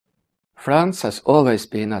France has always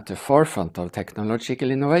been at the forefront of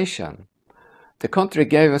technological innovation. The country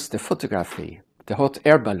gave us the photography, the hot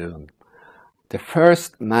air balloon, the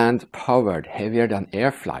first manned-powered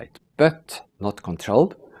heavier-than-air flight, but not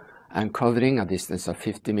controlled, and covering a distance of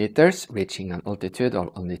 50 meters, reaching an altitude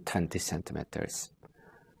of only 20 centimeters.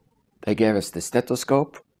 They gave us the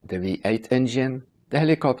stethoscope, the V8 engine, the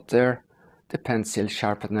helicopter, the pencil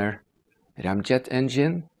sharpener, ramjet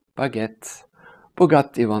engine, baguette,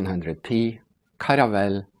 Bugatti 100p,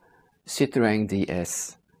 Caravelle, Citroën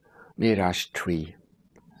DS, Mirage 3,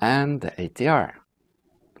 and the ATR.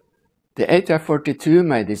 The ATR-42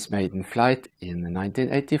 made its maiden flight in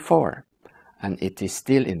 1984, and it is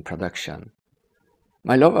still in production.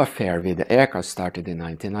 My love affair with the aircraft started in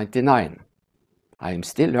 1999. I am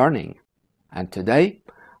still learning, and today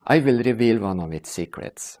I will reveal one of its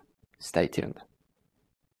secrets. Stay tuned.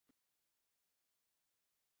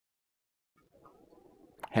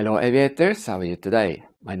 Hello aviators, how are you today?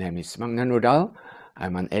 My name is Magne Nordahl.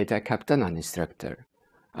 I'm an ATR captain and instructor.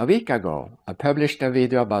 A week ago, I published a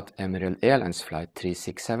video about Emerald Airlines Flight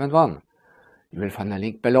 3671. You will find a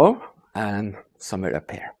link below and somewhere up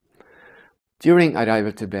here. During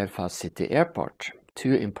arrival to Belfast City Airport,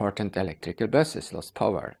 2 important electrical buses lost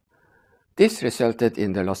power. This resulted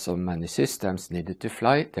in the loss of many systems needed to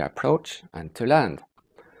fly, the approach, and to land.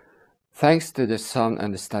 Thanks to the sound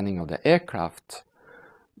understanding of the aircraft,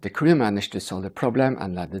 the crew managed to solve the problem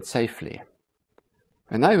and landed safely.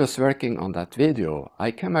 When I was working on that video, I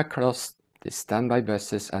came across the standby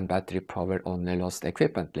buses and battery power only lost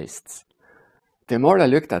equipment lists. The more I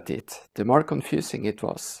looked at it, the more confusing it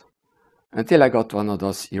was, until I got one of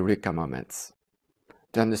those eureka moments.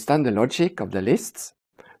 To understand the logic of the lists,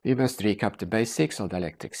 we must recap the basics of the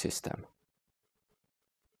electric system.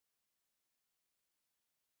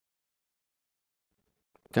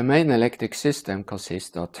 The main electric system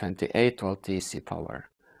consists of 28-volt DC power.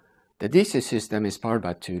 The DC system is powered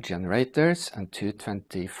by 2 generators and 2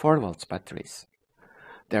 24-volt batteries.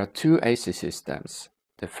 There are 2 AC systems,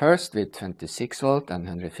 the first with 26-volt and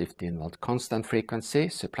 115-volt constant frequency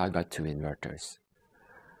supplied by 2 inverters.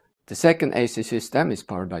 The second AC system is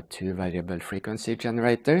powered by 2 variable frequency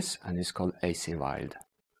generators and is called AC Wild.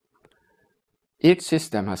 Each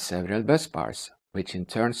system has several bus bars, which in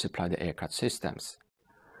turn supply the aircraft systems.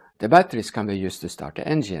 The batteries can be used to start the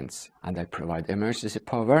engines, and they provide emergency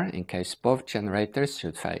power in case both generators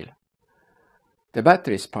should fail. The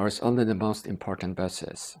batteries powers only the most important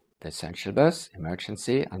buses, the essential bus,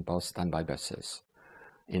 emergency, and both standby buses.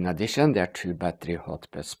 In addition, there are 2 battery hot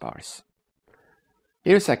bus bars.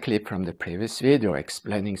 Here's a clip from the previous video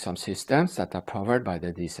explaining some systems that are powered by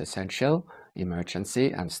the DC Essential,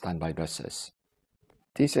 Emergency, and Standby buses.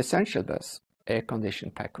 DC Essential bus, air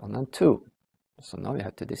condition pack 1 and 2. So now we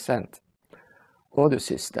have to descend. Audio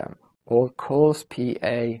system, all calls PA,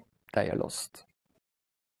 they are lost.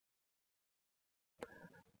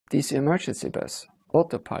 DC Emergency bus,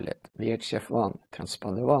 autopilot, VHF 1,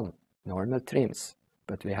 transponder 1, normal trims,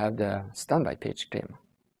 but we have the standby pitch trim.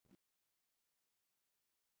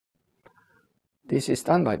 DC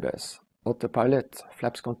Standby bus, autopilot,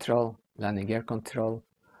 flaps control, landing gear control,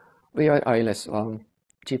 VI ILS 1,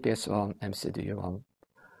 GPS 1, MCDU 1.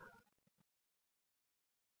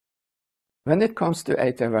 When it comes to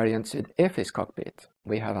ATR variants with EFIS cockpit,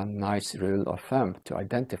 we have a nice rule of thumb to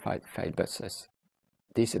identify failed buses.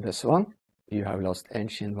 DC bus 1, you have lost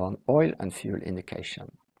engine 1 oil and fuel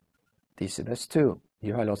indication. DC bus 2,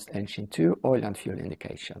 you have lost engine 2 oil and fuel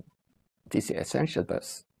indication. DC Essential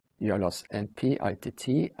bus, you have lost NP,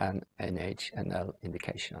 ITT and NH/NL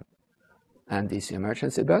indication. And DC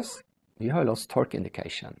Emergency bus, you have lost torque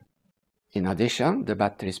indication. In addition, the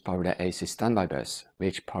batteries power the AC standby bus,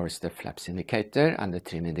 which powers the flaps indicator and the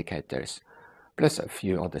trim indicators, plus a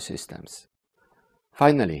few other systems.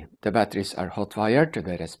 Finally, the batteries are hot wired to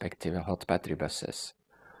their respective hot battery buses,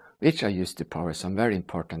 which are used to power some very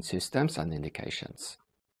important systems and indications.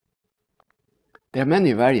 There are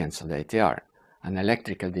many variants of the ATR, and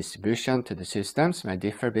electrical distribution to the systems may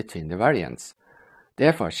differ between the variants.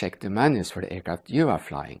 Therefore, check the manuals for the aircraft you are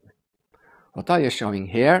flying. What I am showing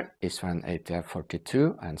here is for an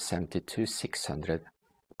ATR-42 and 72-600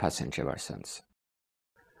 passenger versions.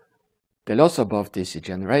 The loss of both DC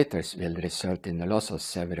generators will result in the loss of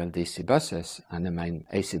several DC buses and the main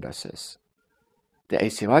AC buses. The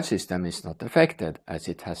AC Wild system is not affected as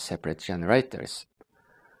it has separate generators.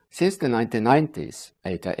 Since the 1990s,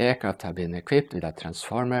 ATR aircraft have been equipped with a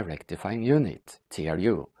Transformer Rectifying Unit,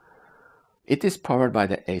 TRU. It is powered by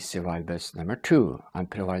the AC Wild bus number 2 and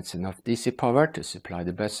provides enough DC power to supply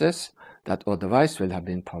the buses that otherwise will have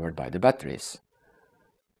been powered by the batteries.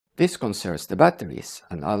 This conserves the batteries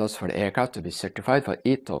and allows for the aircraft to be certified for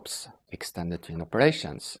ETOPS, Extended Twin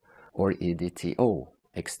Operations, or EDTO,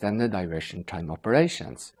 Extended Diversion Time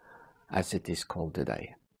Operations, as it is called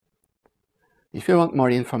today. If you want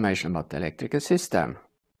more information about the electrical system,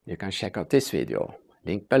 you can check out this video,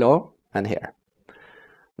 link below and here.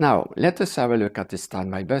 Now, let us have a look at the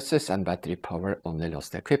standby buses and battery power only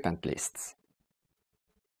lost equipment lists.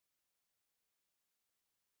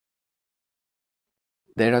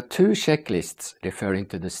 There are two checklists referring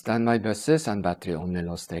to the standby buses and battery only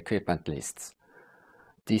lost equipment lists: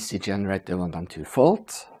 DC generator 1.2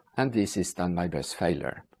 fault and DC standby bus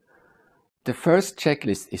failure. The first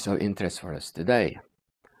checklist is of interest for us today.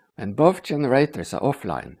 When both generators are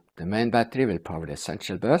offline, the main battery will power the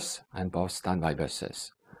essential bus and both standby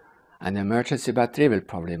buses. An emergency battery will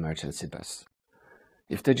power the emergency bus.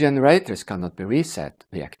 If the generators cannot be reset,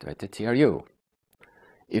 we activate the TRU.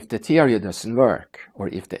 If the TRU doesn't work, or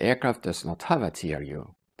if the aircraft does not have a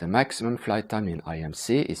TRU, the maximum flight time in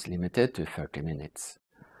IMC is limited to 30 minutes.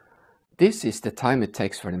 This is the time it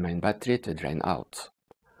takes for the main battery to drain out.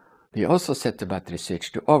 We also set the battery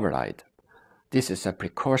switch to override. This is a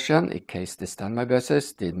precaution in case the standby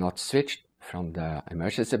buses did not switch from the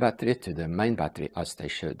emergency battery to the main battery as they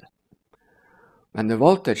should. When the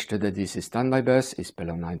voltage to the DC standby bus is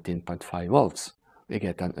below 19.5 volts, we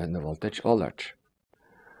get an undervoltage alert.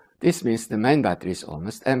 This means the main battery is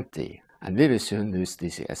almost empty, and we will soon lose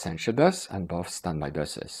DC essential bus and both standby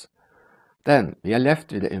buses. Then we are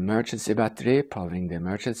left with the emergency battery powering the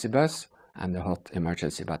emergency bus and the hot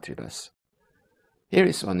emergency battery bus. Here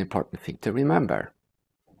is one important thing to remember.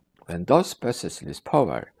 When those buses lose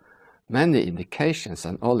power, many indications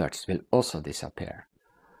and alerts will also disappear.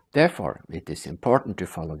 Therefore, it is important to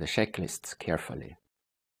follow the checklists carefully.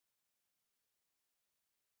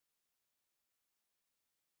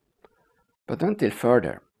 But until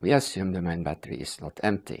further, we assume the main battery is not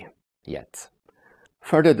empty yet.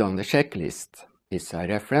 Further down the checklist is a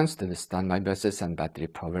reference to the standby buses and battery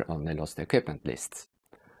power only lost equipment lists.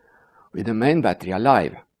 With the main battery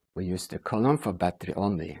alive, we use the column for battery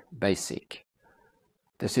only, basic.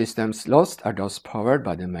 The systems lost are those powered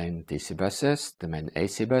by the main DC buses, the main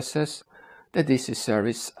AC buses, the DC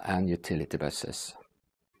service and utility buses.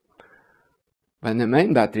 When the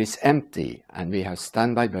main battery is empty and we have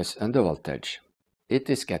standby bus undervoltage, it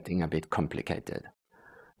is getting a bit complicated.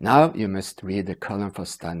 Now you must read the column for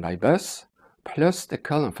standby bus plus the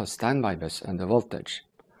column for standby bus undervoltage.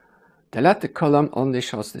 The latter column only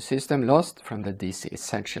shows the system lost from the DC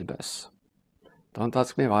essential bus. Don't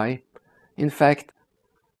ask me why. In fact,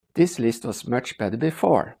 this list was much better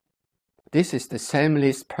before. This is the same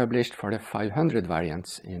list published for the 500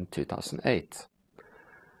 variants in 2008.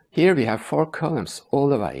 Here we have 4 columns all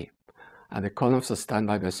the way, and the columns of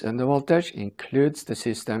standby bus undervoltage includes the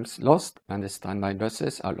systems lost when the standby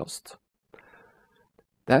buses are lost.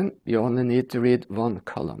 Then you only need to read one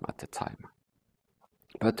column at a time.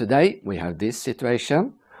 But today we have this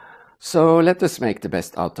situation, so let us make the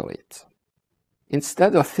best out of it.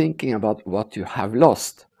 Instead of thinking about what you have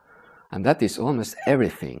lost, and that is almost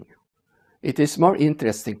everything, it is more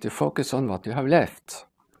interesting to focus on what you have left.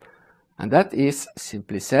 And that is,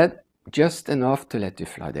 simply said, just enough to let you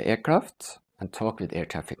fly the aircraft and talk with air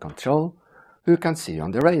traffic control, who can see you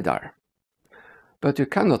on the radar. But you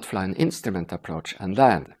cannot fly an instrument approach and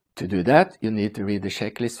land. To do that, you need to read the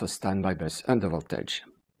checklist for standby bus undervoltage.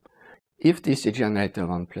 If DC generator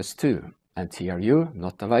 1+2 and TRU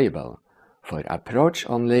not available, for approach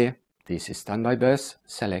only, DC standby bus,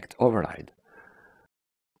 select override.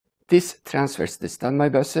 This transfers the standby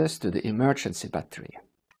buses to the emergency battery.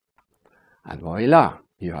 And voila,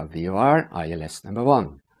 you have VOR ILS number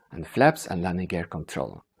 1 and flaps and landing gear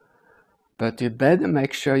control. But you better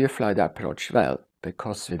make sure you fly the approach well,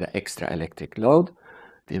 because with the extra electric load,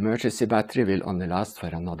 the emergency battery will only last for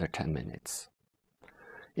another 10 minutes.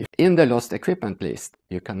 If in the lost equipment list,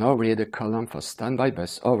 you can now read the column for standby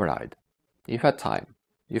bus override. If at time,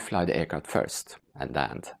 you fly the aircraft first and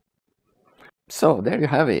land. So there you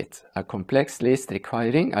have it, a complex list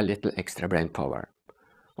requiring a little extra brain power.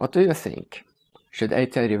 What do you think? Should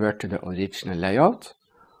ATR revert to the original layout?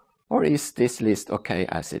 Or is this list okay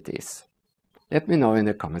as it is? Let me know in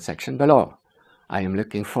the comment section below. I am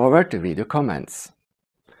looking forward to read your comments.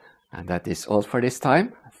 And that is all for this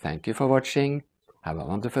time. Thank you for watching. Have a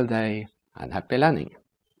wonderful day and happy landing.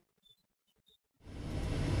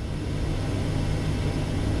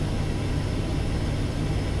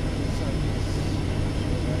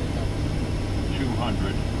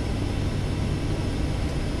 $200.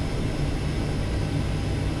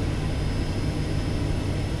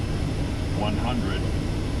 100.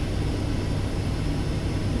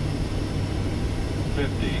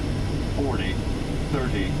 40,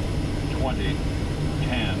 30, 20,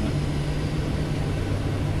 10,